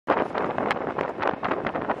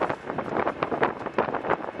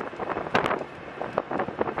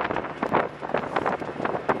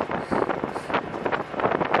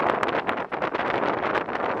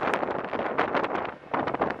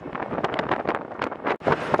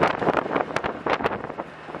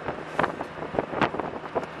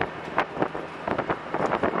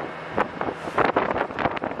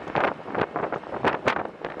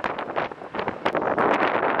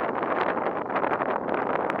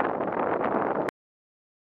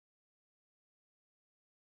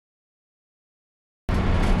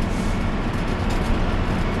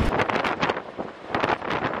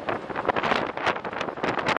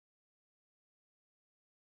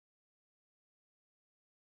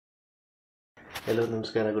Hello,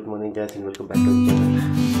 ನಮಸ್ಕಾರ, good morning guys and welcome back to the channel.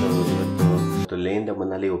 ಇವತ್ತು ಲೇಯಿಂದ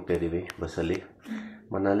ಮನಾಲಿ ಹೋಗ್ತಾ ಇದ್ದೀವಿ ಬಸ್ಸಲ್ಲಿ.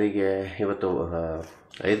 ಮನಾಲಿಗೆ ಇವತ್ತು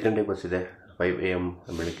 5 ಗಂಟೆಗೆ ಬಸ್ ಇದೆ, 5 AM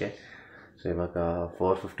ಬೆಳಗ್ಗೆ. ಸೊ ಇವಾಗ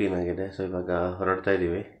 4:15 ಆಗಿದೆ. ಸೊ ಇವಾಗ ಹೊರಡ್ತಾ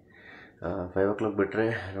ಇದ್ದೀವಿ. 5 o'clock ಬಿಟ್ಟರೆ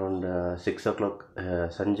ಅರೌಂಡ್ 6 o'clock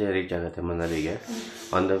ಸಂಜೆ ರೀಚ್ ಆಗುತ್ತೆ ಮನಾಲಿಗೆ.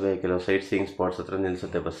 ಆನ್ ದ ವೇ ಕೆಲವು ಸೈಟ್ ಸೀಯಿಂಗ್ ಸ್ಪಾಟ್ಸ್ ಹತ್ರ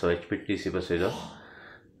ನಿಲ್ಲಿಸುತ್ತೆ ಬಸ್ಸು, HPTDC ಬಸ್ ಇದು.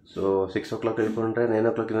 ಸೊ 6 o'clock ಇಳ್ಕೊಂಡ್ರೆ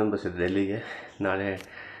 9 o'clock ಇನ್ನೊಂದು ಬಸ್ ಇದೆ ಡೆಲ್ಲಿಗೆ. ನಾಳೆ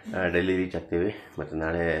ಡೆಲ್ಲಿ ರೀಚ್ ಆಗ್ತೀವಿ ಮತ್ತು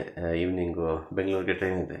ನಾಳೆ ಈವ್ನಿಂಗು ಬೆಂಗಳೂರಿಗೆ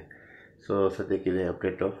ಟ್ರೈನ್ ಇದೆ. So ಸದ್ಯಕ್ಕಿದೆ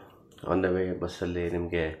update. On the way ಬಸ್ಸಲ್ಲಿ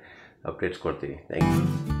ನಿಮಗೆ ಅಪ್ಡೇಟ್ಸ್ ಕೊಡ್ತೀವಿ. Thank you.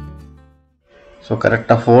 ಸೊ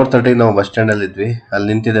ಕರೆಕ್ಟಾಗಿ 4:30 ನಾವು ಬಸ್ ಸ್ಟ್ಯಾಂಡಲ್ಲಿದ್ವಿ. ಅಲ್ಲಿ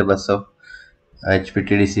ನಿಂತಿದೆ ಬಸ್ಸು,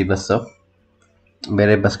 HPTDC ಬಸ್ಸು.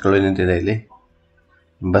 ಬೇರೆ ಬಸ್ಗಳು ನಿಂತಿದೆ ಇಲ್ಲಿ.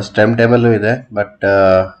 ಬಸ್ ಟೈಮಲ್ಲೂ ಇದೆ, ಬಟ್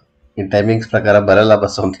ಈ ಟೈಮಿಂಗ್ಸ್ ಪ್ರಕಾರ ಬರಲ್ಲ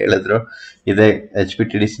ಬಸ್ಸು ಅಂತ ಹೇಳಿದ್ರು. ಇದೇ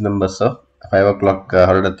HPTDC ನಮ್ಮ ಬಸ್ಸು 5 o'clock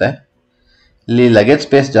ಹೊರಡುತ್ತೆ. ಇಲ್ಲಿ ಲಗೇಜ್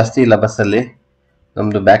ಸ್ಪೇಸ್ ಜಾಸ್ತಿ ಇಲ್ಲ ಬಸ್ಸಲ್ಲಿ.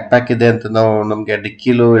 ನಮ್ಮದು ಬ್ಯಾಕ್ ಪ್ಯಾಕ್ ಇದೆ ಅಂತ ನಾವು ನಮಗೆ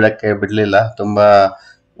ಡಿಕ್ಕಿಲೂ ಇಡೋಕ್ಕೆ ಬಿಡಲಿಲ್ಲ. ತುಂಬ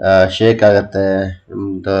ಶೇಕ್ ಆಗುತ್ತೆ,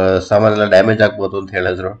 ನಮ್ಮದು ಸಾಮಾನೆಲ್ಲ ಡ್ಯಾಮೇಜ್ ಆಗ್ಬೋದು ಅಂತ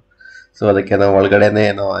ಹೇಳಿದ್ರು. ಸೊ ಅದಕ್ಕೆ ನಾವು ಒಳಗಡೆನೇ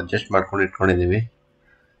ನಾವು ಅಡ್ಜಸ್ಟ್ ಮಾಡ್ಕೊಂಡು ಇಟ್ಕೊಂಡಿದ್ದೀವಿ.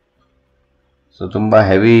 ಸೊ ತುಂಬ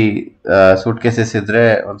ಹೆವಿ ಸೂಟ್ ಕೇಸಸ್ ಇದ್ದರೆ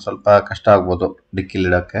ಒಂದು ಸ್ವಲ್ಪ ಕಷ್ಟ ಆಗ್ಬೋದು ಡಿಕ್ಕಿಲಿ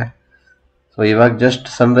ಇಡೋಕ್ಕೆ. ಸೊ ಇವಾಗ ಜಸ್ಟ್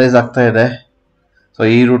ಸನ್ರೈಸ್ ಆಗ್ತಾ ಇದೆ. ಸೊ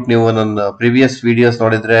ಈ ರೂಟ್ ನೀವು ನನ್ನ ಪ್ರೀವಿಯಸ್ ವಿಡಿಯೋಸ್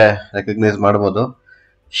ನೋಡಿದರೆ ರೆಕಗ್ನೈಸ್ ಮಾಡ್ಬೋದು.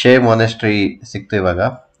 ಶೇ ಮಾನೆಸ್ಟ್ರಿ ಸಿಕ್ತು ಇವಾಗ,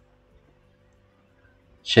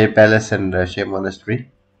 ಶೇ ಪ್ಯಾಲೇಸ್ ಅಂಡ್ ಶೇ monastery.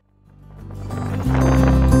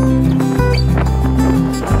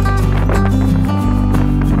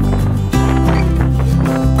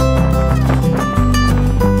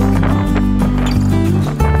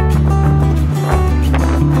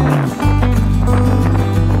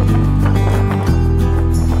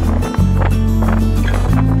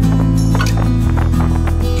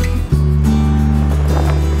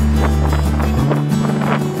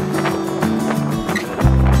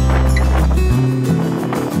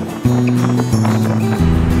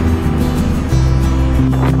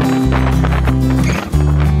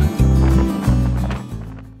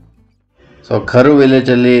 So ಖರು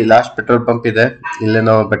ವಿಲೇಜಲ್ಲಿ last petrol pump ಇದೆ. ಇಲ್ಲೇ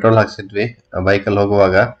ನಾವು ಪೆಟ್ರೋಲ್ ಹಾಕ್ಸಿದ್ವಿ ಬೈಕಲ್ಲಿ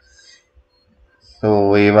ಹೋಗುವಾಗ. ಸೊ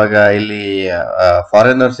ಇವಾಗ ಇಲ್ಲಿ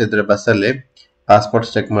ಫಾರಿನರ್ಸ್ ಇದ್ರೆ ಬಸ್ಸಲ್ಲಿ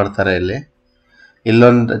ಪಾಸ್ಪೋರ್ಟ್ಸ್ ಚೆಕ್ ಮಾಡ್ತಾರೆ.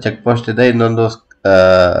 ಇಲ್ಲೊಂದು ಚೆಕ್ ಪೋಸ್ಟ್ ಇದೆ, ಇನ್ನೊಂದು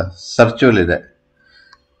ಸರ್ಚೂಲ್ ಇದೆ.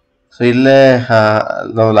 ಸೊ ಇಲ್ಲೇ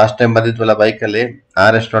ನಾವು ಲಾಸ್ಟ್ ಟೈಮ್ ಬಂದಿದ್ವಲ್ಲ ಬೈಕಲ್ಲಿ, ಆ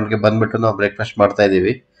ರೆಸ್ಟೋರೆಂಟ್ಗೆ ಬಂದ್ಬಿಟ್ಟು ನಾವು ಬ್ರೇಕ್ಫಾಸ್ಟ್ ಮಾಡ್ತಾ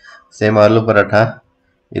ಇದ್ದೀವಿ. ಸೇಮ್ ಆಲೂ ಪರೋಠ.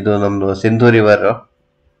 ಇದು ನಮ್ಮದು ಸಿಂಧು ರಿವರು.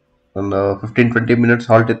 ಒಂದು 15-20 minutes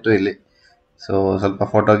ಹಾಲ್ಟ್ ಇತ್ತು ಇಲ್ಲಿ. ಸೊ ಸ್ವಲ್ಪ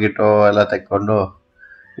ಫೋಟೋ ಗಿಟೋ ಎಲ್ಲ ತೆಕ್ಕೊಂಡು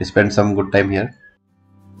we spend some good time here.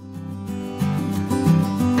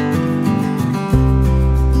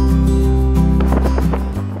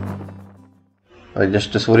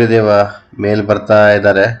 Just ಸೂರ್ಯದೇವ ಮೇಲ್ ಬರ್ತಾ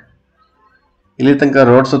ಇದ್ದಾರೆ. ಇಲ್ಲಿ ತನಕ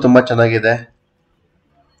ರೋಡ್ಸು ತುಂಬ ಚೆನ್ನಾಗಿದೆ.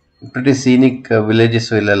 ಪ್ರಿಟಿ ಸೀನಿಕ್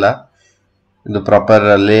ವಿಲೇಜಸ್ಸು ಇಲ್ಲೆಲ್ಲ. ಇದು ಪ್ರಾಪರ್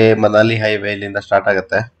ಲೇ ಮನಾಲಿ ಹೈವೇ ಇಲ್ಲಿಂದ ಸ್ಟಾರ್ಟ್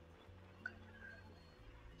ಆಗುತ್ತೆ.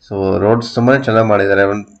 ಸೊ ರೋಡ್ಸ್ ತುಂಬಾ ಚೆನ್ನಾಗಿ ಮಾಡಿದ್ದಾರೆ.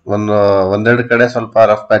 ಒಂದೆರಡು ಕಡೆ ಸ್ವಲ್ಪ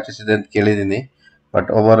ರಫ್ ಪ್ಯಾಚಸ್ ಇದೆ ಅಂತ ಕೇಳಿದ್ದೀನಿ, but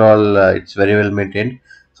over all it's very well maintained.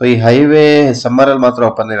 So ಈ ಹೈವೇ ಸಮ್ಮರಲ್ಲಿ ಮಾತ್ರ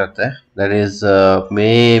ಓಪನ್ ಇರುತ್ತೆ. That is May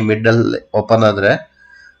middle open ಆದರೆ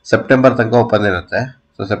ಸೆಪ್ಟೆಂಬರ್ ತನಕ ಓಪನ್ ಇರುತ್ತೆ.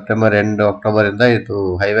 ಸೊ ಸೆಪ್ಟೆಂಬರ್ ಎಂಡ್ ಅಕ್ಟೋಬರಿಂದ ಇದು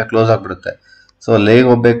ಹೈವೇ ಕ್ಲೋಸ್ ಆಗಿಬಿಡುತ್ತೆ. ಸೊ ಲೇಗ್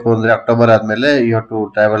ಹೋಗಬೇಕು ಅಂದರೆ ಅಕ್ಟೋಬರ್ ಆದಮೇಲೆ you have to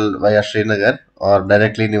travel via Srinagar R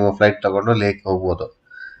directly ನೀವು ಫ್ಲೈಟ್ ತಗೊಂಡು ಲೇಕ್ ಹೋಗ್ಬೋದು.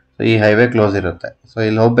 ಸೊ ಈ ಹೈವೇ ಕ್ಲೋಸ್ ಇರುತ್ತೆ. ಸೊ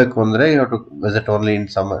ಇಲ್ಲಿ ಹೋಗಬೇಕು ಅಂದರೆ you have to visit only in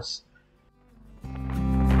summers.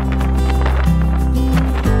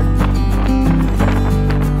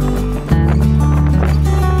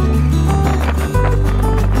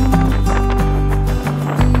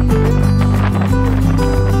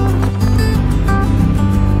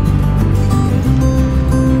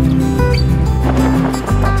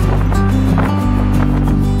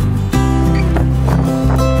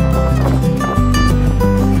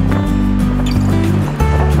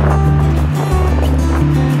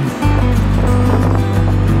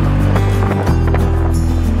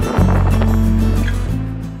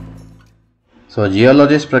 So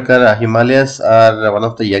geologists ಪ್ರಕಾರ Himalayas are one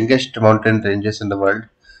of the youngest mountain ranges in the world.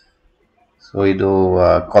 So ಇದು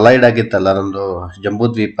ಕೊಲೈಡ್ ಆಗಿತ್ತಲ್ಲ ನಮ್ಮದು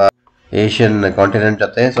ಜಂಬೂದ್ವೀಪ ಏಷ್ಯನ್ ಕಾಂಟಿನೆಂಟ್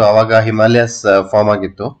ಜೊತೆ. ಸೊ ಅವಾಗ ಹಿಮಾಲಯಸ್ ಫಾರ್ಮ್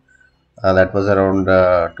ಆಗಿತ್ತು. That was around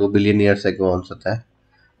 2 billion years ago ಅನ್ಸುತ್ತೆ.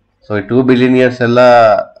 So ಈ 2 billion years ಎಲ್ಲ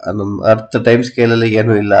ನಮ್ಮ ಅರ್ತ್ ಟೈಮ್ ಸ್ಕೇಲಲ್ಲಿ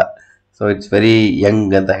ಏನೂ ಇಲ್ಲ. ಸೊ ಇಟ್ಸ್ ವೆರಿ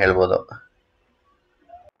ಯಂಗ್ ಅಂತ ಹೇಳ್ಬೋದು.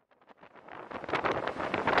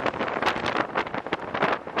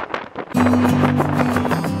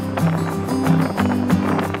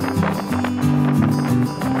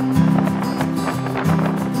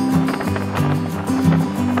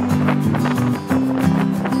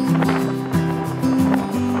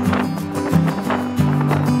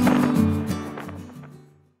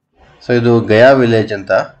 ಸೊ ಇದು ಗಯಾ ವಿಲೇಜ್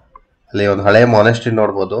ಅಂತ, ಅಲ್ಲಿ ಒಂದು ಹಳೆಯ ಮಾನೆಸ್ಟ್ರಿ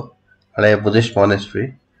ನೋಡ್ಬೋದು, ಹಳೆಯ ಬುದ್ಧಿಸ್ಟ್ ಮಾನೆಸ್ಟ್ರಿ.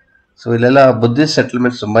 ಸೊ ಇಲ್ಲೆಲ್ಲ ಬುದ್ಧಿಸ್ಟ್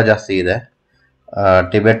ಸೆಟಲ್ಮೆಂಟ್ಸ್ ತುಂಬ ಜಾಸ್ತಿ ಇದೆ.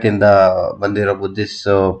 ಟಿಬೆಟಿಂದ ಬಂದಿರೋ ಬುದ್ಧಿಸ್ಟ್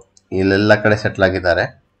ಇಲ್ಲೆಲ್ಲ ಕಡೆ ಸೆಟ್ಲ್ ಆಗಿದ್ದಾರೆ.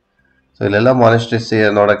 ಸೊ ಇಲ್ಲೆಲ್ಲ ಮಾನೆಸ್ಟ್ರೀಸ್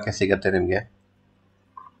ನೋಡೋಕ್ಕೆ ಸಿಗತ್ತೆ ನಿಮಗೆ.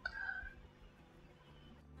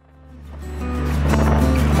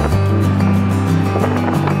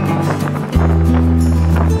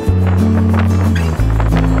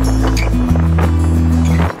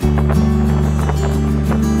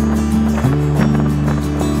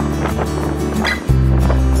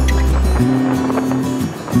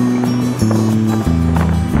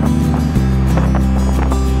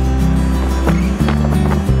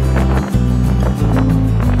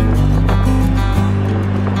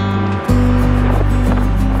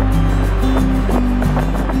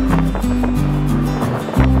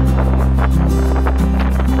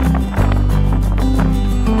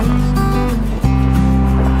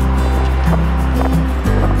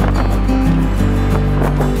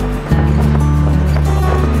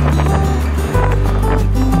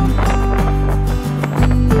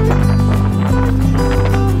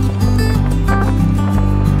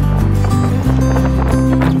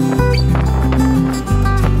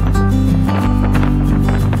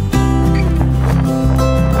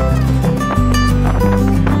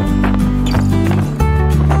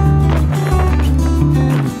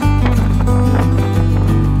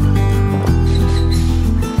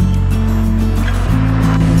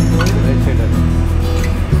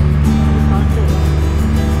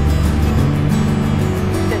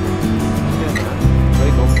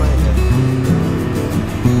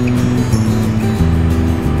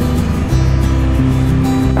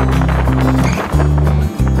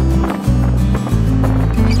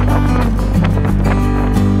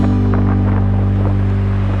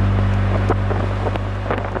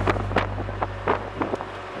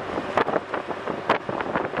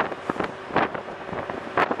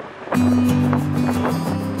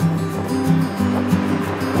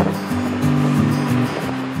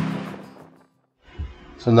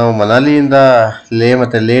 ಸೊ ನಾವು ಮನಾಲಿಯಿಂದ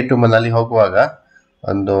ಲೇ ಟು ಮನಾಲಿ ಹೋಗುವಾಗ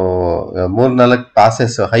ಒಂದು 3-4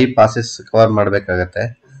 ಪಾಸಸ್, ಹೈ ಪಾಸಸ್ ಕವರ್ ಮಾಡಬೇಕಾಗತ್ತೆ.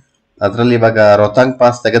 ಅದರಲ್ಲಿ ಇವಾಗ ರೋಹತಾಂಗ್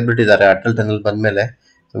ಪಾಸ್ ತೆಗೆದ್ಬಿಟ್ಟಿದ್ದಾರೆ ಅಟಲ್ ಟನಲ್ ಬಂದಮೇಲೆ.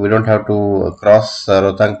 We don't have to cross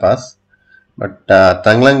ರೋಹತಾಂಗ್ pass. But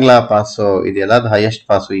Tanglangla pass ಇದೆಯಲ್ಲ, ಅದು ಹೈಯೆಸ್ಟ್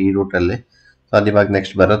ಪಾಸು ಈ ರೂಟಲ್ಲಿ. ಸೊ ಅದು ಇವಾಗ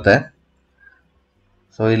ನೆಕ್ಸ್ಟ್ ಬರುತ್ತೆ.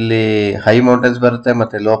 ಸೊ ಇಲ್ಲಿ ಹೈ ಮೌಂಟೇನ್ಸ್ ಬರುತ್ತೆ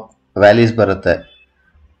ಮತ್ತು ಲೋ ವ್ಯಾಲೀಸ್ ಬರುತ್ತೆ.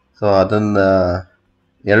 ಸೊ ಅದನ್ನು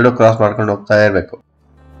ಎರಡು ಕ್ರಾಸ್ ಮಾಡ್ಕೊಂಡು ಹೋಗ್ತಾ ಇರಬೇಕು.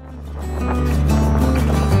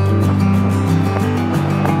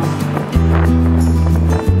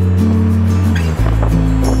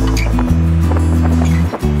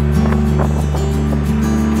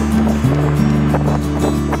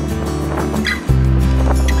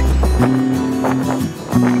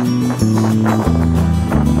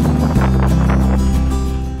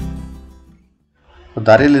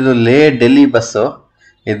 ದಾರಿಯಲ್ಲಿ ಇದು ಡೆಲ್ಲಿ ಬಸ್ಸು,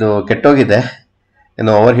 ಇದು ಕೆಟ್ಟೋಗಿದೆ,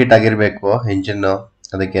 ಏನೋ ಓವರ್ ಹೀಟ್ ಆಗಿರಬೇಕು ಇಂಜಿನ್ನು,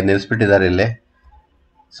 ಅದಕ್ಕೆ ನಿಲ್ಲಿಸ್ಬಿಟ್ಟಿದ್ದಾರೆ ಇಲ್ಲಿ.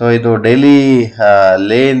 ಸೊ ಇದು daily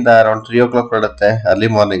ಲೇಯಿಂದ around 3 o'clock ಹೊರಡುತ್ತೆ early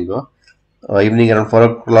morning. Evening around 4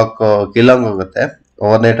 o'clock Keylong ಹೋಗುತ್ತೆ.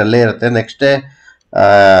 ಓವರ್ ನೈಟ್ ಅಲ್ಲೇ ಇರುತ್ತೆ. ನೆಕ್ಸ್ಟ್ ಡೇ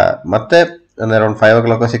ಮತ್ತೆ ಅರೌಂಡ್ 5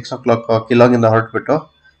 o'clock 6 o'clock ಕಿಲಾಂಗಿಂದ ಹೊರಟ್ಬಿಟ್ಟು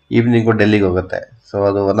ಈವ್ನಿಂಗು ಡೆಲ್ಲಿಗೆ ಹೋಗುತ್ತೆ. ಸೊ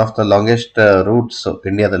ಅದು one of the longest roots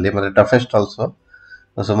ಇಂಡಿಯಾದಲ್ಲಿ, ಮತ್ತು ಟಫೆಸ್ಟ್ ಆಲ್ಸೋ.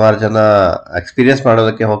 ಸುಮಾರು ಜನ ಎಕ್ಸ್ಪೀರಿಯನ್ಸ್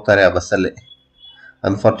ಮಾಡೋದಕ್ಕೆ ಹೋಗ್ತಾರೆ ಆ ಬಸ್ಸಲ್ಲಿ.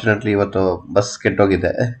 ಅನ್ಫಾರ್ಚುನೇಟ್ಲಿ ಇವತ್ತು ಬಸ್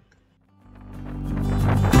ಕೆಟ್ಟೋಗಿದೆ.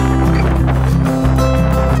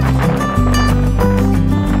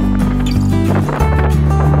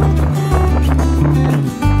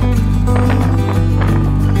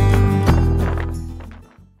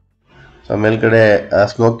 ಸೊ ಮೇಲ್ಗಡೆ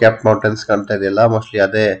ಸ್ನೋ ಕ್ಯಾಪ್ ಮೌಂಟೇನ್ಸ್ ಕಾಣ್ತಾ ಇದೆಯಲ್ಲ, ಮೋಸ್ಟ್ಲಿ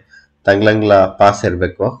ಅದೇ ತಂಗ್ಲಂಗ್ಲಾ ಪಾಸ್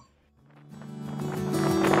ಇರಬೇಕು.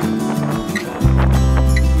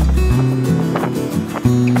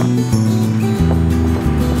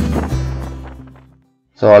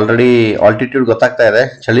 ಸೊ ಆಲ್ರೆಡಿ ಆಲ್ಟಿಟ್ಯೂಡ್ ಗೊತ್ತಾಗ್ತಾ ಇದೆ,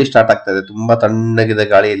 ಚಳಿ ಸ್ಟಾರ್ಟ್ ಆಗ್ತಾ ಇದೆ. ತುಂಬಾ ತಣ್ಣಗಿದೆ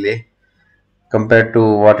ಗಾಳಿ ಇಲ್ಲಿ compared to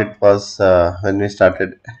what it was when we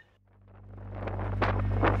started.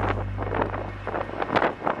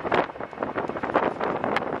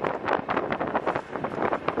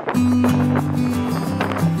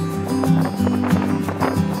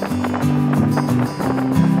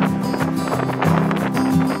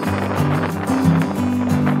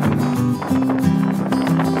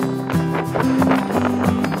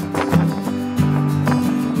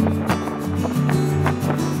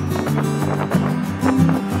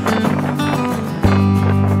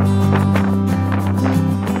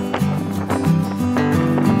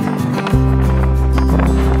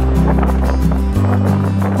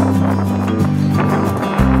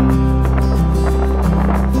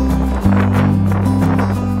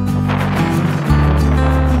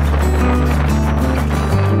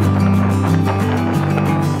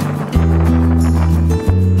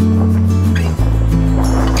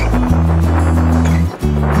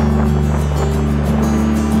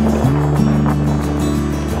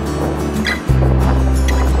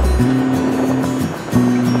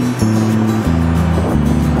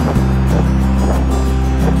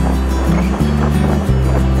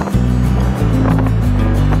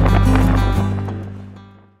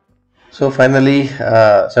 So finally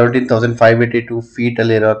 17,582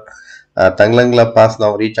 ಫೀಟಲ್ಲಿರೋ Tanglangla pass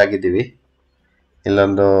ನಾವು ರೀಚ್ ಆಗಿದ್ದೀವಿ.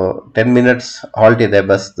 ಇಲ್ಲೊಂದು 10 ಮಿನಿಟ್ಸ್ ಹಾಲ್ಟ್ ಇದೆ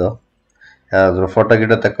ಬಸ್ದು. ಯಾರಾದರೂ ಫೋಟೋ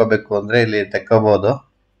ಗಿಟೋ ತಕ್ಕೋಬೇಕು ಅಂದರೆ ಇಲ್ಲಿ ತಕ್ಕೋಬೋದು.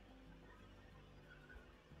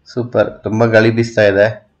 ಸೂಪರ್, ತುಂಬ ಗಾಳಿ ಬೀಸ್ತಾ ಇದೆ.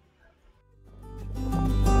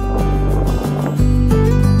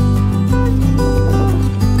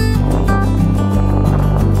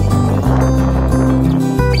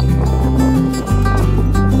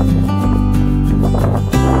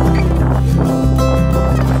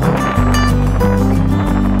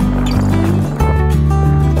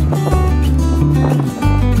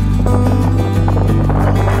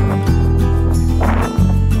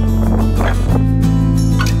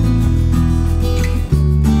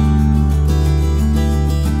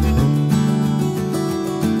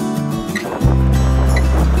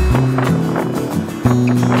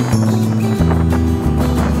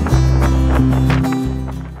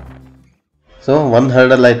 ಸೊ ಒಂದು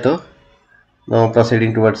ಹರ್ಡಲ್ ಆಯಿತು. ನಾವು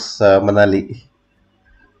ಪ್ರೊಸೀಡಿಂಗ್ ಟುವರ್ಡ್ಸ್ ಮನಾಲಿ.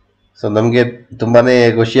 ಸೊ ನಮಗೆ ತುಂಬಾ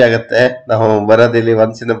ಖುಷಿ ಆಗುತ್ತೆ. ನಾವು ಬರೋದಿಲ್ಲಿ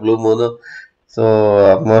once in blue moon. So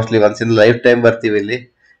mostly once in life time ಬರ್ತೀವಿ ಇಲ್ಲಿ.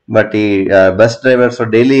 ಬಟ್ ಈ ಬಸ್ ಡ್ರೈವರ್ಸು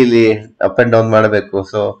ಡೈಲಿ ಇಲ್ಲಿ ಅಪ್ ಆ್ಯಂಡ್ ಡೌನ್ ಮಾಡಬೇಕು.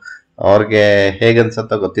 ಸೊ ಅವ್ರಿಗೆ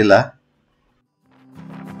ಹೇಗನ್ಸತ್ತೋ ಗೊತ್ತಿಲ್ಲ.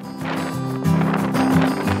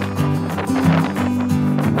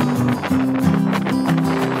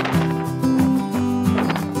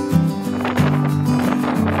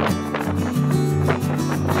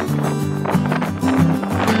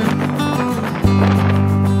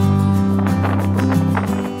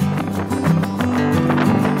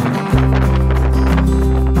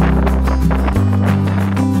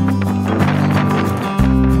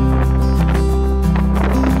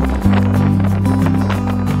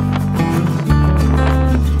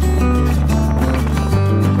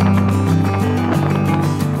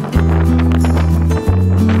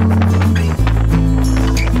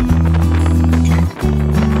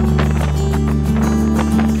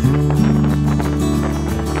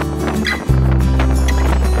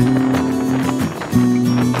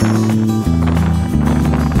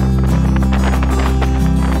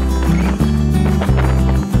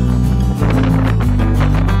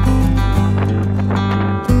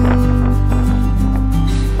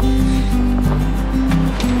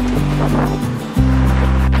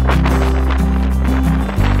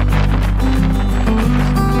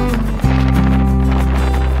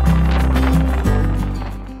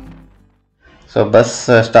 ಸೊ ಬಸ್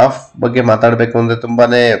ಸ್ಟಾಫ್ ಬಗ್ಗೆ ಮಾತಾಡಬೇಕು ಅಂದರೆ ತುಂಬಾ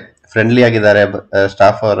ಫ್ರೆಂಡ್ಲಿ ಆಗಿದ್ದಾರೆ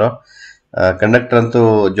ಸ್ಟಾಫ್ ಅವರು. ಕಂಡಕ್ಟರ್ ಅಂತೂ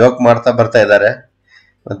ಜೋಕ್ ಮಾಡ್ತಾ ಬರ್ತಾ ಇದ್ದಾರೆ.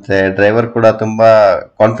 ಮತ್ತು ಡ್ರೈವರ್ ಕೂಡ ತುಂಬ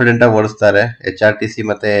ಕಾನ್ಫಿಡೆಂಟಾಗಿ ಓಡಿಸ್ತಾರೆ. HRTC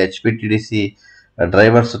ಮತ್ತು HPTDC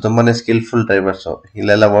ಡ್ರೈವರ್ಸು ತುಂಬಾ ಸ್ಕಿಲ್ಫುಲ್ ಡ್ರೈವರ್ಸು.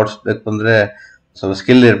 ಇಲ್ಲೆಲ್ಲ ಓಡಿಸ್ಬೇಕು ಅಂದರೆ ಸ್ವಲ್ಪ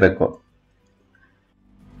ಸ್ಕಿಲ್ ಇರಬೇಕು.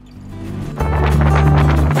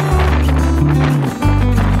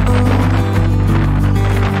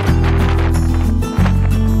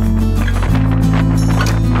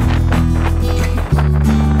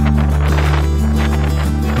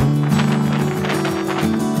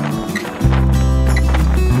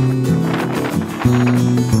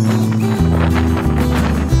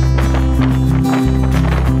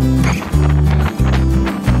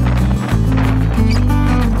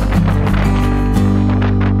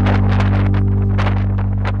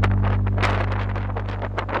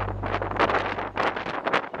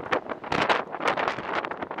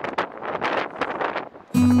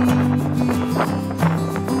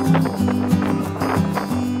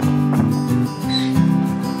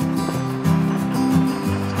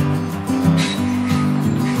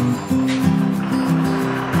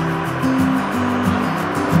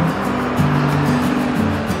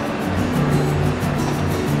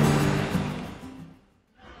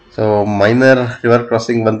 ಸೊ ಮೈನರ್ ರಿವರ್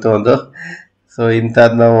ಕ್ರಾಸಿಂಗ್ ಬಂತು ಒಂದು. ಸೊ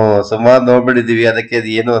ಇಂಥದ್ದು ನಾವು ಸುಮಾರು ನೋಡ್ಬಿಟ್ಟಿದ್ದೀವಿ, ಅದಕ್ಕೆ ಅದು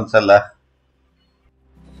ಏನು ಅನ್ಸಲ್ಲ.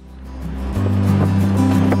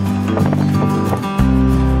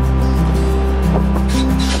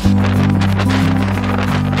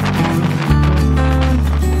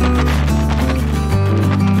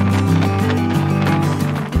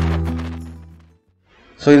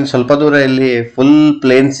 ಸೊ ಇನ್ನು ಸ್ವಲ್ಪ ದೂರ ಇಲ್ಲಿ ಫುಲ್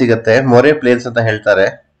ಪ್ಲೇನ್ಸ್ ಸಿಗತ್ತೆ. ಮೊರೆ ಪ್ಲೇನ್ಸ್ ಅಂತ ಹೇಳ್ತಾರೆ.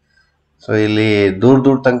 ಸೊ ಇಲ್ಲಿ ದೂರ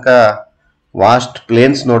ದೂರ ತನಕ ವಾಸ್ಟ್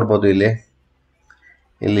ಪ್ಲೇನ್ಸ್ ನೋಡ್ಬೋದು.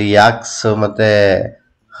 ಇಲ್ಲಿ ಯಾಕ್ಸ್ ಮತ್ತೆ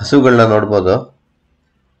ಹಸುಗಳನ್ನ ನೋಡ್ಬೋದು.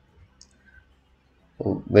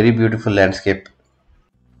 Very beautiful landscape.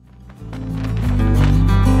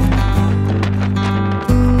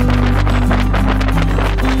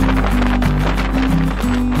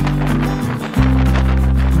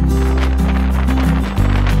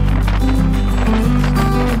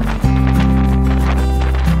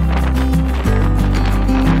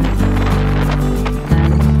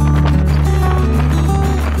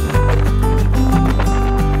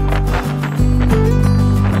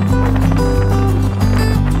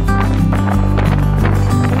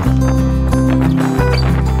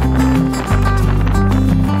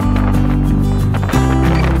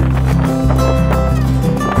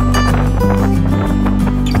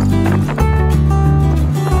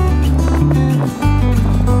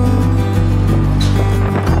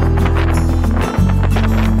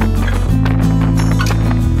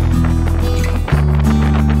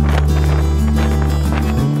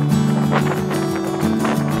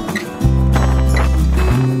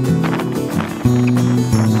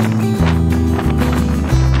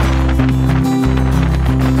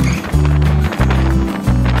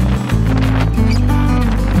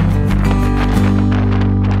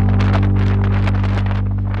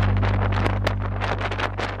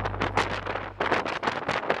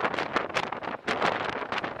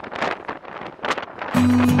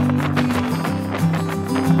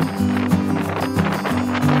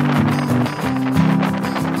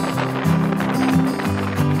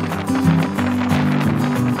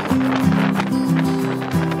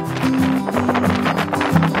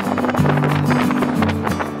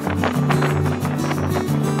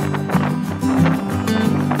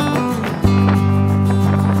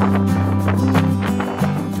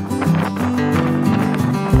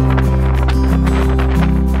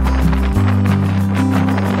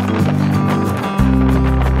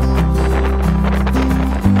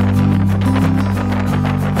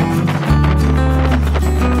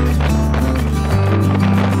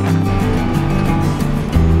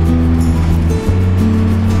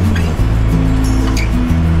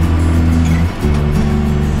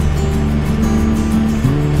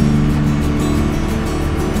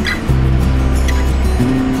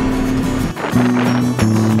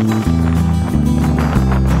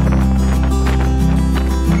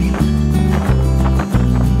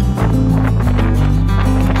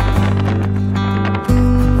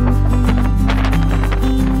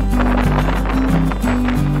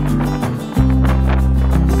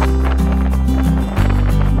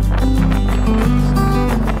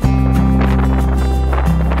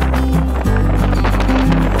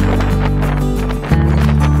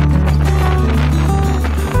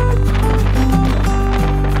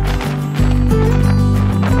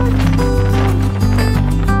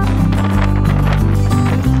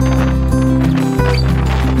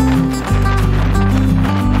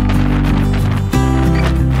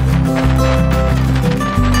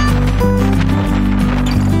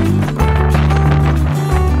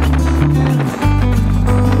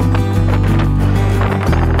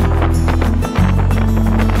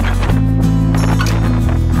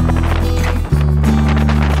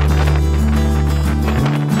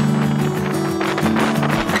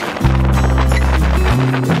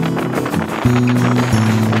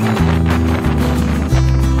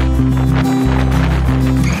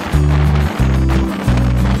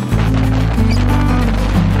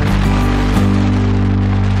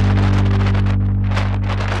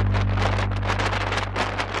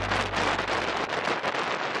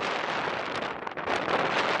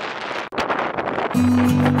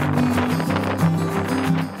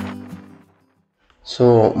 ಸೊ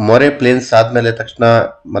ಮೊರೆ ಪ್ಲೇನ್ಸ್ ಆದ್ಮೇಲೆ ತಕ್ಷಣ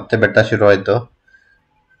ಮತ್ತೆ ಬೆಟ್ಟ ಶುರು ಆಯ್ತು.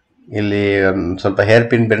 ಇಲ್ಲಿ ಸ್ವಲ್ಪ ಹೇರ್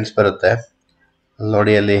ಪಿನ್ ಬೆಂಡ್ಸ್ ಬರುತ್ತೆ.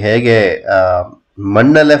 ನೋಡಿ ಅಲ್ಲಿ ಹೇಗೆ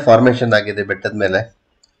ಮಣ್ಣಲ್ಲೇ ಫಾರ್ಮೇಶನ್ ಆಗಿದೆ ಬೆಟ್ಟದ ಮೇಲೆ,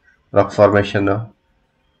 ರಾಕ್ ಫಾರ್ಮೇಶನ್.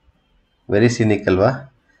 ವೆರಿ ಸೀನಿಕ್ ಅಲ್ವಾ?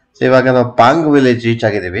 ಸೊ ಇವಾಗ ನಾವು ಪಾಂಗ್ ವಿಲೇಜ್ ರೀಚ್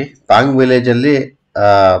ಆಗಿದ್ದೀವಿ. ಪಾಂಗ್ ವಿಲೇಜ್ ಅಲ್ಲಿ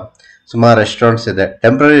ಸುಮಾರು ರೆಸ್ಟೋರೆಂಟ್ಸ್ ಇದೆ.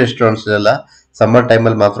 ಟೆಂಪ್ರರಿ ರೆಸ್ಟೋರೆಂಟ್ಸ್ ಎಲ್ಲ ಸಮ್ಮರ್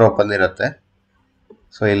ಟೈಮಲ್ಲಿ ಮಾತ್ರ ಓಪನ್ ಇರುತ್ತೆ.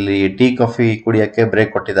 ಸೊ ಇಲ್ಲಿ ಟೀ ಕಾಫಿ ಕುಡಿಯೋಕ್ಕೆ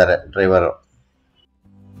ಬ್ರೇಕ್ ಕೊಟ್ಟಿದ್ದಾರೆ ಡ್ರೈವರು.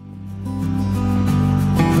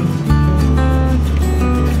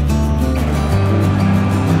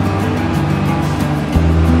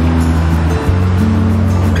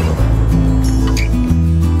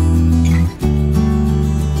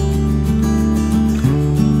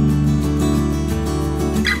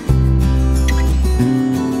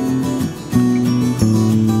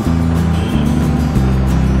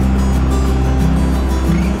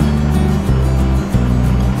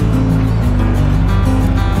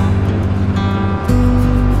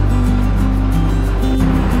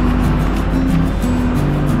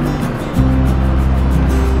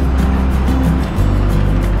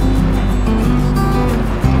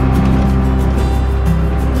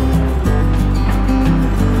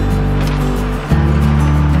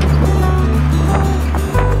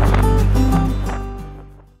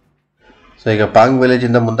 ಸೊ ಈಗ ಪಾಂಗ್ ವಿಲೇಜ್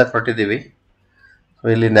ಇಂದ ಮುಂದಕ್ಕೆ ಹೊರಟಿದ್ದೀವಿ. ಸೊ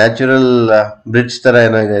ಇಲ್ಲಿ ನ್ಯಾಚುರಲ್ ಬ್ರಿಡ್ಜ್ ತರ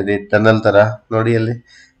ಏನೋ ಇದೆ, ಟನಲ್ ತರ. ನೋಡಿ ಅಲ್ಲಿ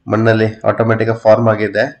ಮಣ್ಣಲ್ಲಿ ಆಟೋಮೆಟಿಕ್ ಫಾರ್ಮ್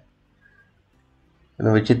ಆಗಿದೆ.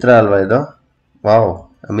 ಏನು ವಿಚಿತ್ರ ಅಲ್ವಾ ಇದು? Wow,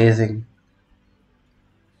 amazing.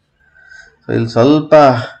 ಸೊ ಇಲ್ಲಿ ಸ್ವಲ್ಪ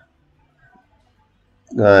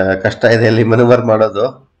ಕಷ್ಟ ಇದೆ ಇಲ್ಲಿ ಮನವರ್ ಮಾಡೋದು,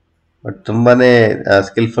 ಬಟ್ ತುಂಬಾನೇ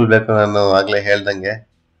ಸ್ಕಿಲ್ಫುಲ್ ಬೇಕು, ನಾನು ಆಗ್ಲೇ ಹೇಳ್ದಂಗೆ.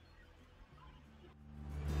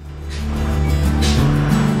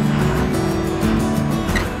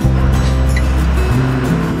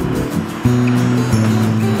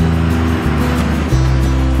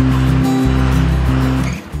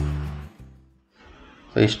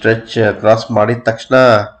 ಈ ಸ್ಟ್ರೆಚ್ ಕ್ರಾಸ್ ಮಾಡಿದ ತಕ್ಷಣ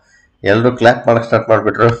ಎಲ್ಲರೂ ಕ್ಲಾಪ್ ಮಾಡಕ್ ಸ್ಟಾರ್ಟ್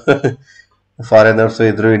ಮಾಡಿಬಿಟ್ರು. ಫಾರಿನರ್ಸು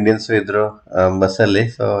ಇದ್ರು, ಇಂಡಿಯನ್ಸು ಇದ್ರು ಬಸ್ಸಲ್ಲಿ.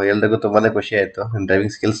 ಸೊ ಎಲ್ರಿಗೂ ತುಂಬಾನೇ ಖುಷಿ ಆಯ್ತು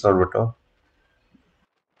ಡ್ರೈವಿಂಗ್ ಸ್ಕಿಲ್ಸ್ ನೋಡ್ಬಿಟ್ಟು.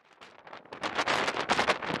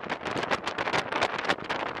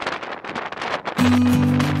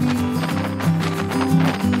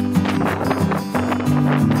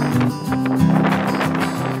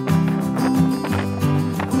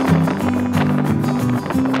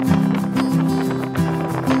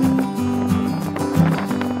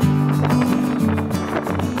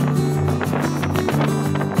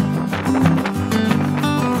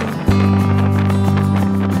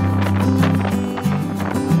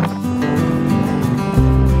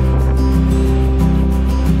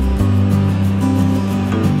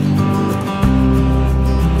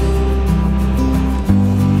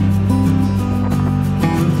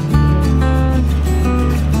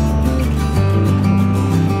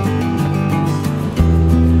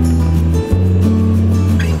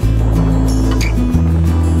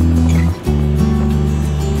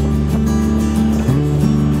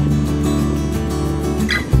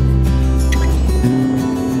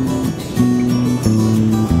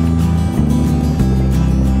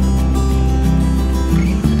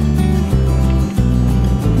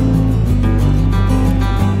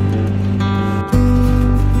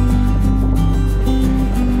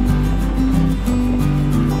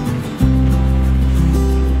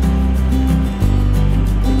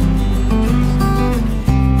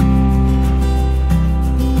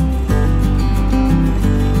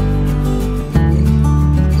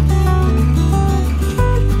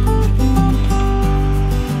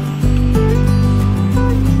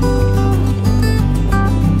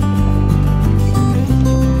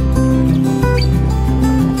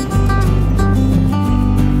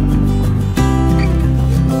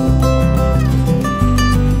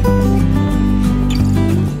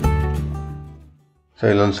 ಸೊ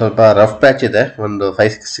ಇಲ್ಲೊಂದು ಸ್ವಲ್ಪ ರಫ್ ಪ್ಯಾಚ್ ಇದೆ, ಒಂದು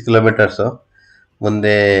 5-6 ಕಿಲೋಮೀಟರ್ಸು.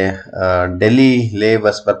 ಮುಂದೆ ಡೆಲ್ಲಿ ಲೇ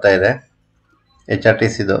ಬಸ್ ಬರ್ತಾ ಇದೆ,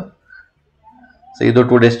 HRTCದು. ಸೊ ಇದು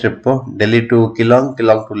 2 days trip, Delhi to Keylong,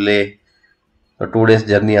 Keylong to ಲೇ. 2 days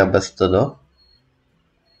ಜರ್ನಿ ಆ ಬಸ್ದು.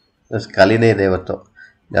 ಬಸ್ ಖಾಲಿನೇ ಇದೆ ಇವತ್ತು,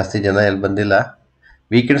 ಜಾಸ್ತಿ ಜನ ಎಲ್ಲಿ ಬಂದಿಲ್ಲ.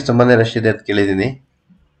 ವೀಕೆಂಡ್ಸ್ ತುಂಬಾ ರಶ್ ಇದೆ ಅಂತ ಕೇಳಿದ್ದೀನಿ.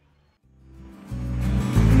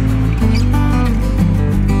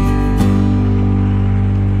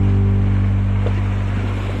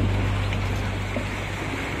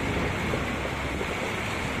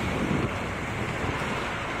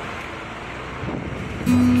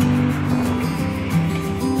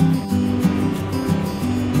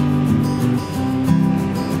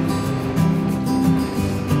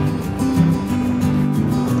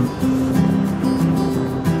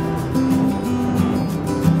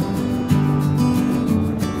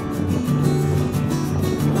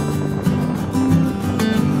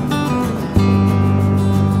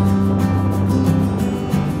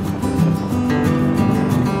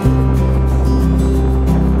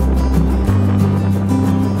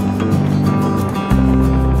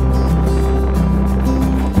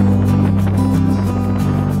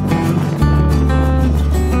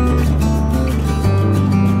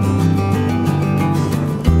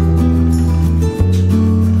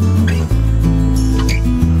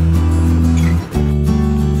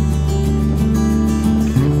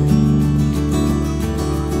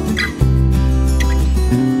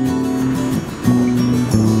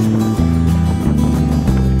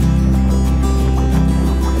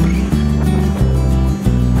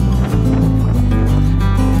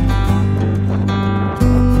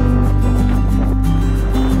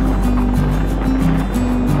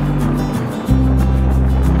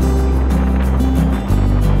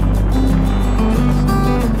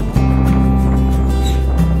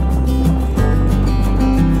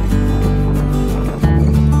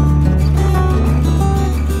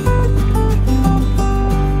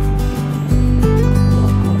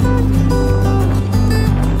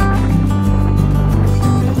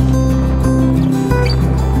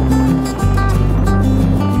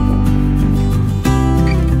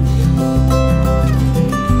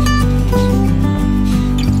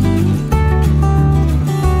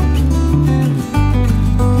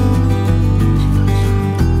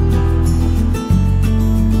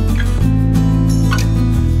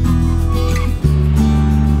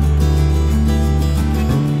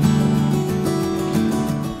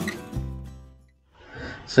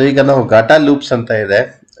 ಸೊ ಈಗ ನಾವು ಘಾಟಾ ಲೂಪ್ಸ್ ಅಂತ ಇದೆ,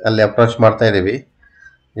 ಅಲ್ಲಿ ಅಪ್ರೋಚ್ ಮಾಡ್ತಾ ಇದ್ದೀವಿ.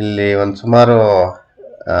 ಇಲ್ಲಿ ಒಂದು ಸುಮಾರು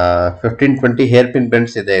 15-20 ಹೇರ್ ಪಿನ್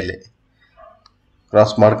ಬೆಂಡ್ಸ್ ಇದೆ. ಇಲ್ಲಿ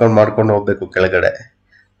ಕ್ರಾಸ್ ಮಾಡ್ಕೊಂಡು ಹೋಗ್ಬೇಕು ಕೆಳಗಡೆ.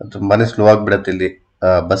 ತುಂಬಾ ಸ್ಲೋ ಆಗಿಬಿಡುತ್ತೆ ಇಲ್ಲಿ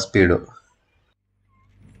ಬಸ್ ಸ್ಪೀಡು.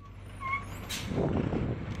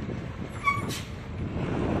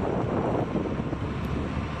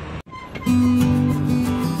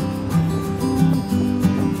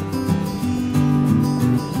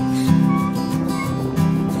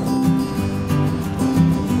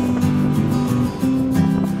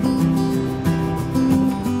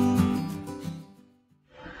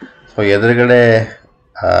 ಸೊ ಎದುರುಗಡೆ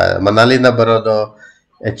ಮನಾಲಿಂದ ಬರೋದು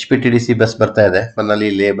HPTDC ಬಸ್ ಬರ್ತಾ ಇದೆ, ಮನಾಲಿ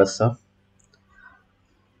ಲೇ ಬಸ್ಸು.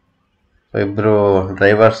 ಇಬ್ಬರು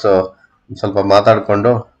ಡ್ರೈವರ್ಸು ಸ್ವಲ್ಪ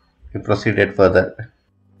ಮಾತಾಡಿಕೊಂಡು ಪ್ರೊಸೀಡೆಡ್ ಫರ್ದರ್.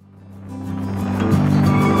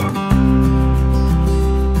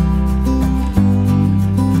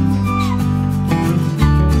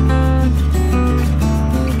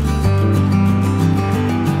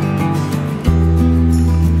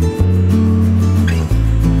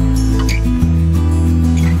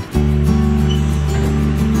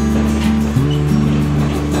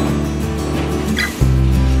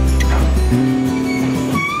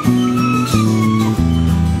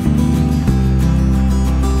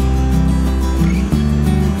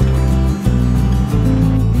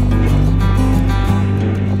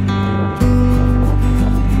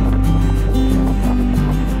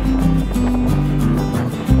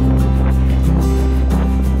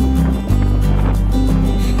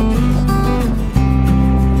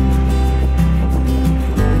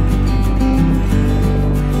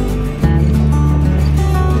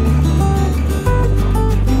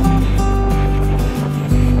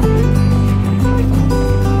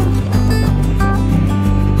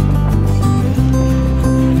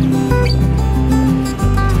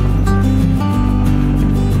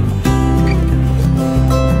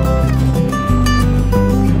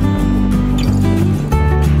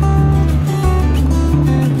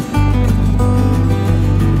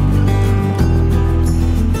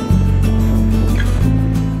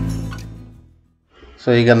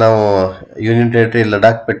 ಸೊ ಈಗ ನಾವು ಯೂನಿಯನ್ ಟೆರಿಟರಿ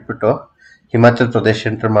ಲಡಾಖ್ ಬಿಟ್ಬಿಟ್ಟು ಹಿಮಾಚಲ್ ಪ್ರದೇಶ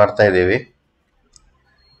ಎಂಟರ್ ಮಾಡ್ತಾ ಇದ್ದೀವಿ.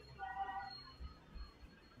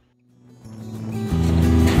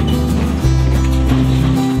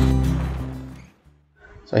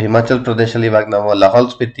 ಸೊ ಹಿಮಾಚಲ್ ಪ್ರದೇಶಲ್ಲಿ ಇವಾಗ ನಾವು ಲಾಹೌಲ್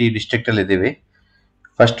ಸ್ಪಿತಿ ಡಿಸ್ಟ್ರಿಕ್ಟಲ್ಲಿ ಇದ್ದೀವಿ.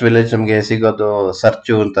 ಫಸ್ಟ್ ವಿಲೇಜ್ ನಮಗೆ ಸಿಗೋದು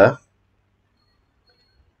ಸರ್ಚು ಅಂತ.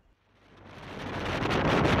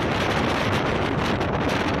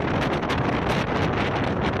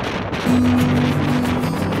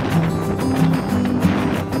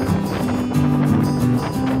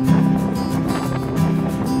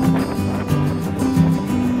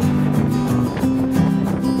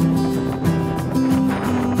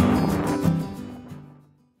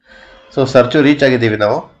 ಸೊ ಸರ್ಚು ರೀಚ್ ಆಗಿದ್ದೀವಿ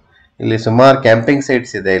ನಾವು. ಇಲ್ಲಿ ಸುಮಾರು ಕ್ಯಾಂಪಿಂಗ್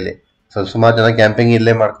ಸೈಟ್ಸ್ ಇದೆ ಇಲ್ಲಿ. ಸೊ ಸುಮಾರು ಜನ ಕ್ಯಾಂಪಿಂಗ್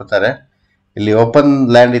ಇಲ್ಲೇ ಮಾಡ್ಕೋತಾರೆ. ಇಲ್ಲಿ ಓಪನ್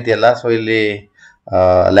ಲ್ಯಾಂಡ್ ಇದೆಯಲ್ಲ, ಸೊ ಇಲ್ಲಿ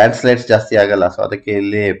ಲ್ಯಾಂಡ್ ಸ್ಲೈಡ್ಸ್ ಜಾಸ್ತಿ ಆಗಲ್ಲ. ಸೊ ಅದಕ್ಕೆ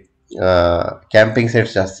ಇಲ್ಲಿ ಕ್ಯಾಂಪಿಂಗ್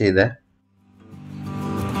ಸೈಟ್ಸ್ ಜಾಸ್ತಿ ಇದೆ.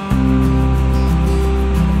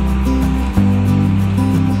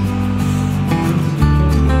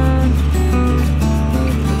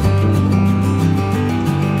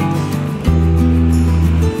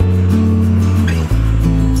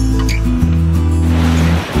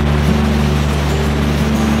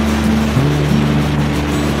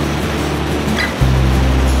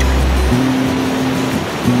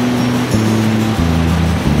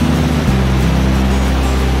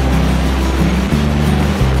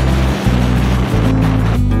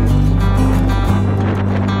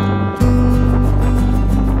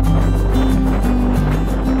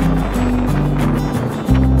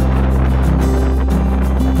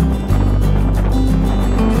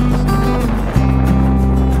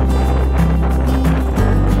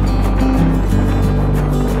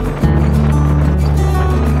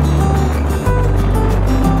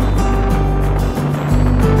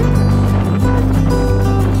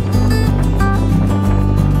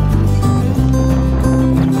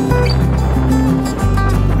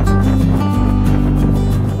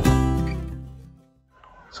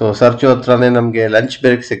 ಸೊ ಸರ್ಚು ಹತ್ರನೇ ನಮಗೆ ಲಂಚ್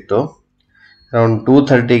ಬ್ರೇಕ್ ಸಿಕ್ತು. ಅರೌಂಡ್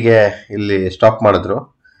 2:30ಗೆ ಇಲ್ಲಿ ಸ್ಟಾಪ್ ಮಾಡಿದ್ರು.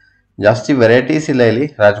 ಜಾಸ್ತಿ ವೆರೈಟೀಸ್ ಇಲ್ಲ ಇಲ್ಲಿ.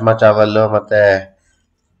 ರಾಜ್ಮಾ ಚಾವಲ್ಲು ಮತ್ತು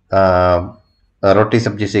ರೊಟ್ಟಿ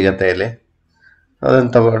ಸಬ್ಜಿ ಸಿಗತ್ತೆ ಇಲ್ಲಿ.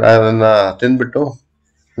 ಅದನ್ನು ತಿಂದ್ಬಿಟ್ಟು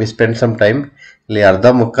ವಿ ಸ್ಪೆಂಡ್ ಸಮ್ ಟೈಮ್.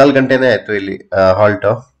 ಇಲ್ಲಿ ಮುಕ್ಕಾಲು ಗಂಟೆನೇ ಆಯಿತು ಇಲ್ಲಿ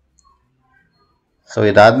ಹಾಲ್ಟು. ಸೊ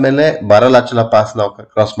ಇದಾದಮೇಲೆ ಬಾರಲಾಚಲ ಪಾಸ್ ನಾವು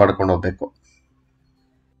ಕ್ರಾಸ್ ಮಾಡ್ಕೊಂಡು ಹೋಗ್ಬೇಕು.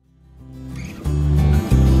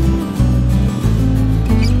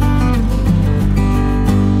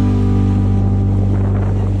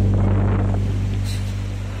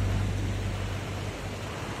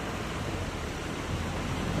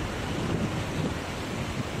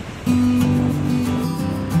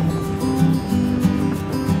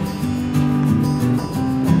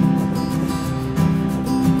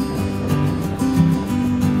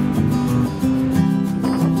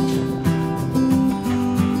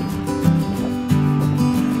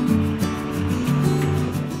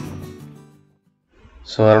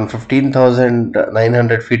 ಸೊ ಅರೌಂಡ್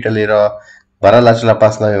 15,900 ಫೀಟಲ್ಲಿರೋ ಬರಲಾಚಲ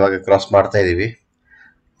ಪಾಸ್ ನಾವು ಇವಾಗ ಕ್ರಾಸ್ ಮಾಡ್ತಾ ಇದ್ದೀವಿ.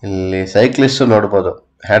 ಇಲ್ಲಿ ಸೈಕ್ಲಿಸ್ಟು ನೋಡ್ಬೋದು.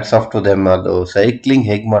 Hats off to them. ಅದು ಸೈಕ್ಲಿಂಗ್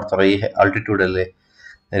ಹೇಗೆ ಮಾಡ್ತಾರೋ ಈ ಆಲ್ಟಿಟ್ಯೂಡಲ್ಲಿ,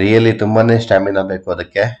 ರಿಯಲಿ ತುಂಬಾ ಸ್ಟ್ಯಾಮಿನಾ ಬೇಕು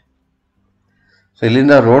ಅದಕ್ಕೆ. ಸೊ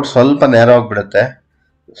ಇಲ್ಲಿಂದ ರೋಡ್ ಸ್ವಲ್ಪ ನೇರ ಆಗಿಬಿಡುತ್ತೆ.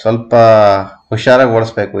 ಸ್ವಲ್ಪ ಹುಷಾರಾಗಿ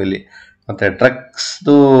ಓಡಿಸ್ಬೇಕು ಇಲ್ಲಿ. ಮತ್ತು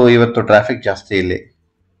ಟ್ರಕ್ಸ್ದು ಇವತ್ತು ಟ್ರಾಫಿಕ್ ಜಾಸ್ತಿ ಇಲ್ಲಿ.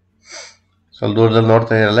 ಸ್ವಲ್ಪ ದೂರದಲ್ಲಿ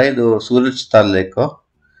ನೋಡ್ತಾ ಇರಲ್ಲ, ಇದು ಸೂರಜ್ ತಾಲ್ lake.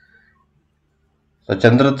 So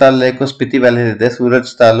ಚಂದ್ರತಾಲ್ lake Spiti valley ಇದೆ.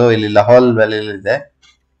 ಸೂರಜ್ ತಾಲು ಇಲ್ಲಿ ಲಾಹೌಲ್ ವ್ಯಾಲಿಲಿ ಇದೆ.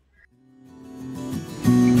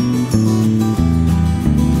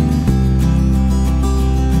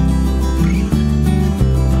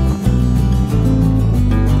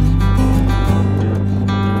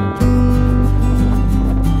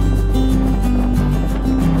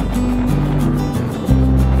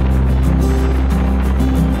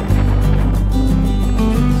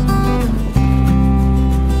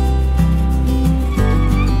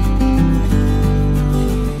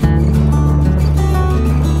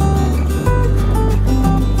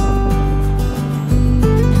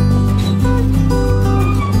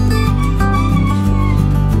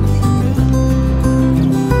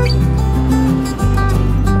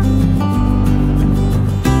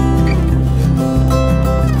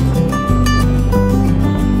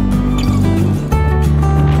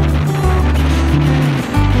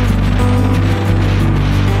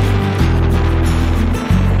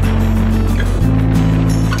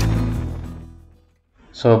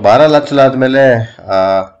 ಸೊ ಬಾರಲಾಚಲ ಆದಮೇಲೆ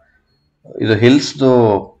ಇದು ಹಿಲ್ಸ್ದು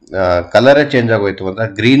ಕಲರೇ ಚೇಂಜ್ ಆಗೋಯ್ತು. ಅಂದರೆ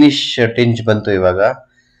ಗ್ರೀನಿಶ್ ಟಿಂಜ್ ಬಂತು ಇವಾಗ.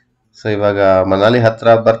 ಸೊ ಇವಾಗ ಮನಾಲಿ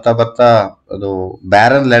ಹತ್ರ ಬರ್ತಾ ಬರ್ತಾ ಅದು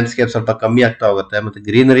ಬ್ಯಾರನ್ ಲ್ಯಾಂಡ್ಸ್ಕೇಪ್ ಸ್ವಲ್ಪ ಕಮ್ಮಿ ಆಗ್ತಾ ಹೋಗುತ್ತೆ, ಮತ್ತು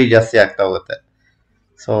ಗ್ರೀನರಿ ಜಾಸ್ತಿ ಆಗ್ತಾ ಹೋಗುತ್ತೆ.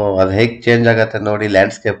 ಸೊ ಅದು ಹೇಗೆ ಚೇಂಜ್ ಆಗುತ್ತೆ ನೋಡಿ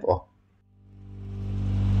ಲ್ಯಾಂಡ್ಸ್ಕೇಪು.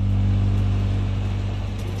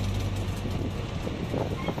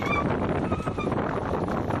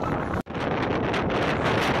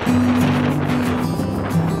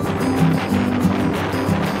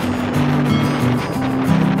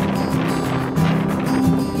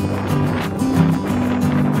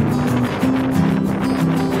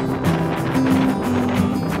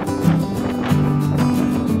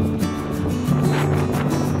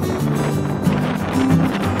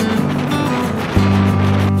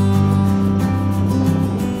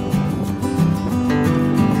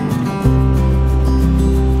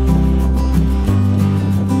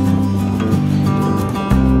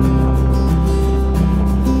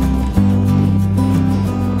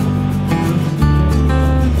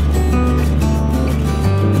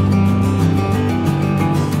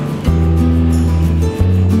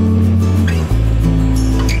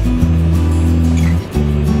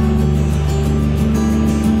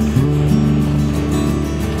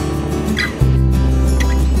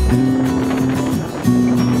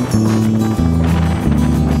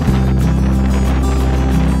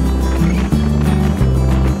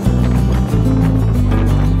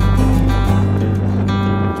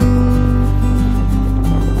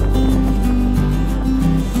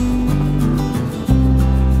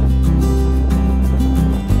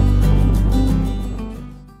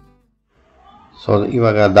 ಸೊ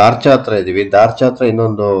ಇವಾಗ ದಾರ್ಚಾ ಹತ್ರ ಇದ್ದೀವಿ. ದಾರ್ಚಾ ಹತ್ರ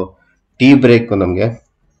ಇನ್ನೊಂದು ಟೀ ಬ್ರೇಕ್. ನಮಗೆ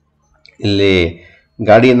ಇಲ್ಲಿ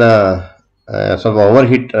ಗಾಡಿನ ಸ್ವಲ್ಪ ಓವರ್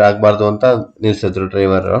ಹೀಟ್ ಆಗಬಾರ್ದು ಅಂತ ನಿಲ್ಸಿದ್ರು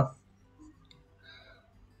ಡ್ರೈವರು.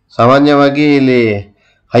 ಸಾಮಾನ್ಯವಾಗಿ ಇಲ್ಲಿ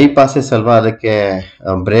ಹೈ ಪಾಸಸ್ ಅಲ್ವಾ, ಅದಕ್ಕೆ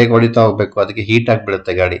ಬ್ರೇಕ್ ಹೊಡಿತಾ ಹೋಗ್ಬೇಕು, ಅದಕ್ಕೆ ಹೀಟ್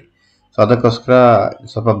ಆಗಿಬಿಡುತ್ತೆ ಗಾಡಿ. ಸೊ ಅದಕ್ಕೋಸ್ಕರ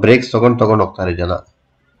ಸ್ವಲ್ಪ ಬ್ರೇಕ್ಸ್ ತಗೊಂಡು ಹೋಗ್ತಾರೆ ಜನ.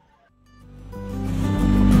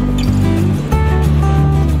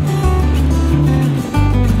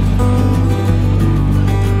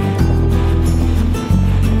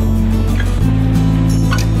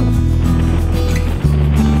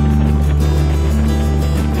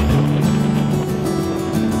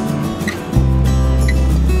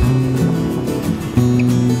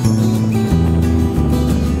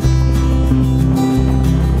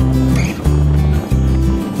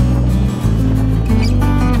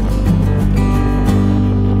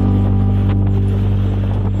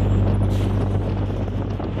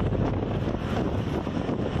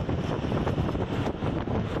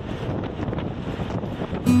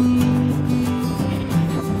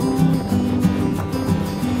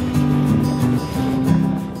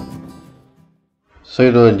 ಸೊ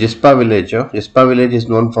ಇದು Jispa village. Jispa village is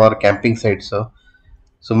known for camping sites.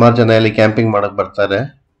 ಸುಮಾರು ಜನ ಇಲ್ಲಿ ಕ್ಯಾಂಪಿಂಗ್ ಮಾಡಕ್ ಬರ್ತಾರೆ.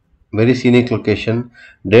 Very scenic location.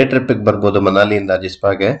 ಡೇ ಟ್ರಿಪ್ಪಿಗೆ ಬರ್ಬೋದು ಮನಾಲಿಯಿಂದ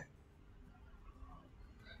ಜಿಸ್ಪಾಗೆ.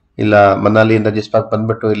 ಇಲ್ಲ ಮನಾಲಿಯಿಂದ ಜಿಸ್ಪಾಗೆ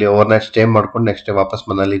ಬಂದ್ಬಿಟ್ಟು ಇಲ್ಲಿ ಓವರ್ ನೈಟ್ ಸ್ಟೇ ಮಾಡ್ಕೊಂಡು ನೆಕ್ಸ್ಟ್ ಡೇ ವಾಪಸ್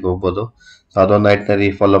ಮನಾಲಿಗೆ ಹೋಗ್ಬೋದು. ಸೊ ಅದೊಂದು ನೈಟ್ನರಿ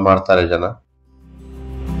ಫಾಲೋ ಮಾಡ್ತಾರೆ ಜನ.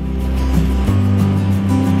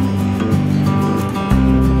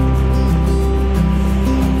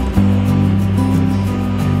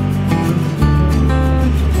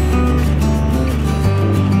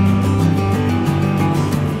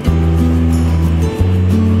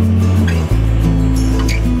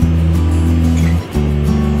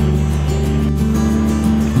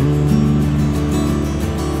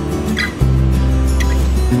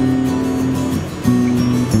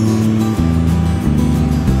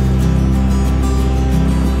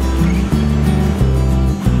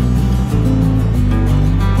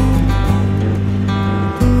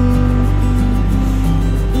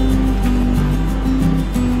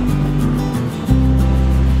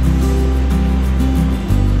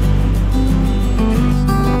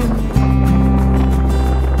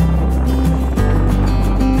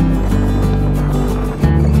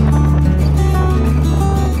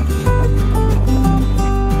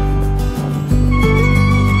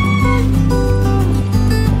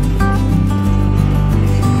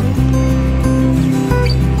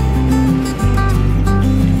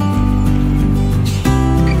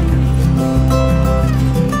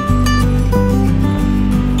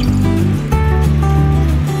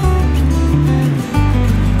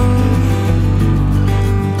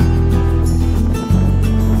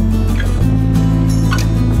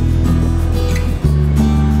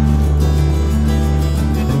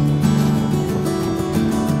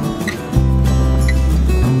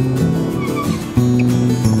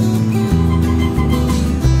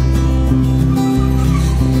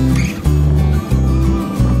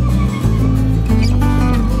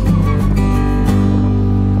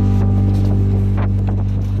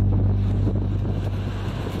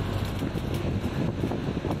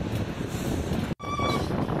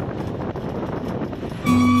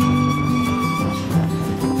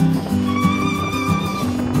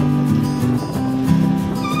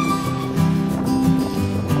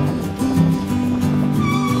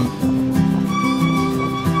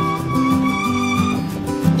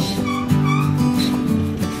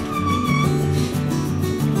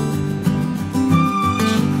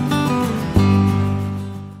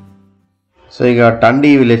 ಸೊ ಈಗ ಟಾಂಡಿ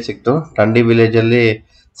ವಿಲೇಜ್ ಸಿಕ್ತು. ಟಾಂಡಿ ವಿಲೇಜ್ ಅಲ್ಲಿ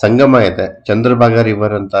ಸಂಗಮ ಇದೆ. ಚಂದ್ರಭಾಗ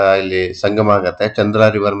ರಿವರ್ ಅಂತ ಇಲ್ಲಿ ಸಂಗಮ ಆಗತ್ತೆ. ಚಂದ್ರ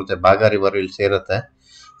ರಿವರ್ ಮತ್ತೆ ಭಾಗ ರಿವರ್ ಇಲ್ಲಿ ಸೇರುತ್ತೆ.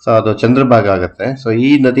 ಸೊ ಅದು ಚಂದ್ರಭಾಗ ಆಗತ್ತೆ. ಸೊ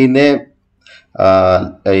ಈ ನದಿನೇ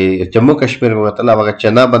ಈ ಜಮ್ಮು ಕಾಶ್ಮೀರ ಹೋಗುತ್ತಲ್ಲ, ಅವಾಗ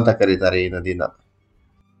ಚೆನಾಬ್ ಅಂತ ಕರೀತಾರೆ ಈ ನದಿನ.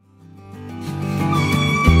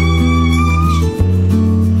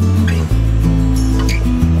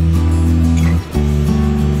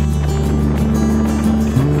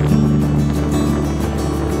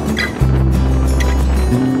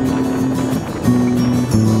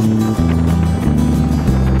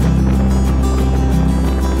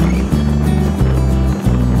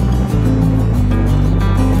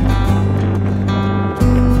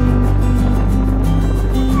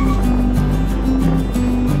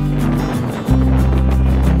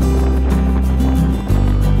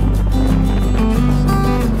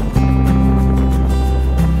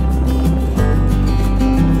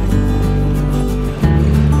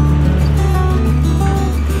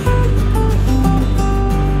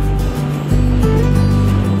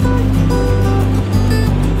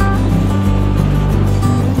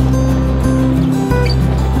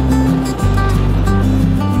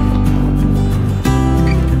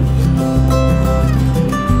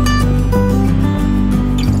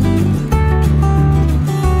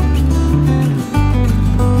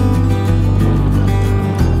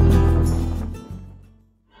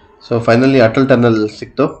 ಸೊ ಫೈನಲಿ ಅಟಲ್ ಟನಲ್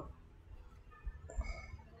ಸಿಕ್ತು.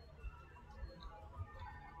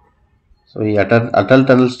 ಸೊ ಈ ಅಟಲ್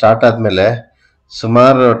ಟನಲ್ ಸ್ಟಾರ್ಟ್ ಆದಮೇಲೆ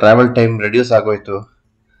ಸುಮಾರು ಟ್ರಾವೆಲ್ ಟೈಮ್ ರೆಡ್ಯೂಸ್ ಆಗೋಯ್ತು.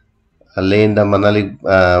 ಅಲ್ಲಿಂದ ಮನಾಲಿ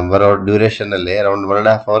ಬರೋ ಡ್ಯೂರೇಷನಲ್ಲಿ ಅರೌಂಡ್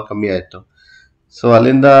 1.5 hour ಕಮ್ಮಿ ಆಯಿತು. ಸೊ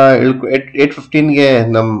ಅಲ್ಲಿಂದ 8:15ಗೆ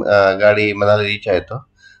ನಮ್ಮ ಗಾಡಿ ಮನಾಲಿ ರೀಚ್ ಆಯಿತು.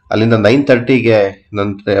 ಅಲ್ಲಿಂದ 9:30ಗೆ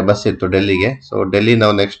ನನ್ನ ಬಸ್ ಇತ್ತು ಡೆಲ್ಲಿಗೆ. ಸೊ ಡೆಲ್ಲಿ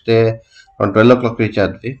ನಾವು ನೆಕ್ಸ್ಟ್ ಡೇ ಒಂದು 12 o'clock ರೀಚ್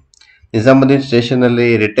ಆದ್ವಿ. ನಿಜಾಮುದ್ದೀನ್ ಸ್ಟೇಷನಲ್ಲಿ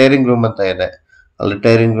ರಿಟೈರಿಂಗ್ ರೂಮ್ ಅಂತ ಇದೆ. ಅಲ್ಲಿ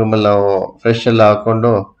ರಿಟೈರಿಂಗ್ ರೂಮಲ್ಲಿ ನಾವು ಫ್ರೆಶ್ ಎಲ್ಲ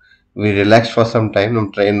ಹಾಕೊಂಡು V relax for some time. ನಮ್ಮ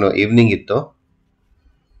ಟ್ರೈನ್ ಈವ್ನಿಂಗ್ ಇತ್ತು.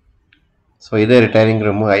 ಸೊ ಇದೇ ರಿಟೈರಿಂಗ್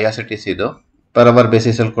ರೂಮು, IRCTC ಇದು ಪರ್ ಅವರ್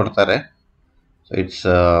ಬೇಸಿಸಲ್ಲಿ ಕೊಡ್ತಾರೆ. So it's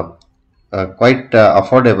quite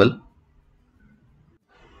affordable.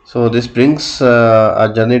 So this brings ಆ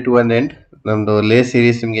ಜರ್ನಿ ಟು ಅನ್ ಎಂಡ್. ನಮ್ಮದು ಲೇ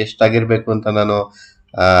ಸೀರೀಸ್ ನಿಮಗೆ ಎಷ್ಟಾಗಿರಬೇಕು ಅಂತ ನಾನು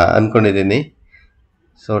ಅಂದ್ಕೊಂಡಿದ್ದೀನಿ.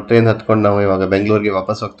 ಸೊ ಟ್ರೈನ್ ಹತ್ಕೊಂಡು ನಾವು ಇವಾಗ ಬೆಂಗಳೂರಿಗೆ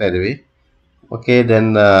ವಾಪಸ್ ಹೋಗ್ತಾ ಇದ್ದೀವಿ. ಓಕೆ, ದೆನ್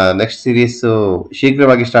ನೆಕ್ಸ್ಟ್ ಸೀರೀಸು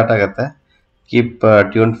ಶೀಘ್ರವಾಗಿ ಸ್ಟಾರ್ಟ್ ಆಗುತ್ತೆ. Keep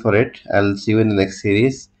tune for it. I will see you in the next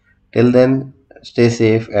series. Till then, stay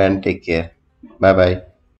safe and take care. Bye bye.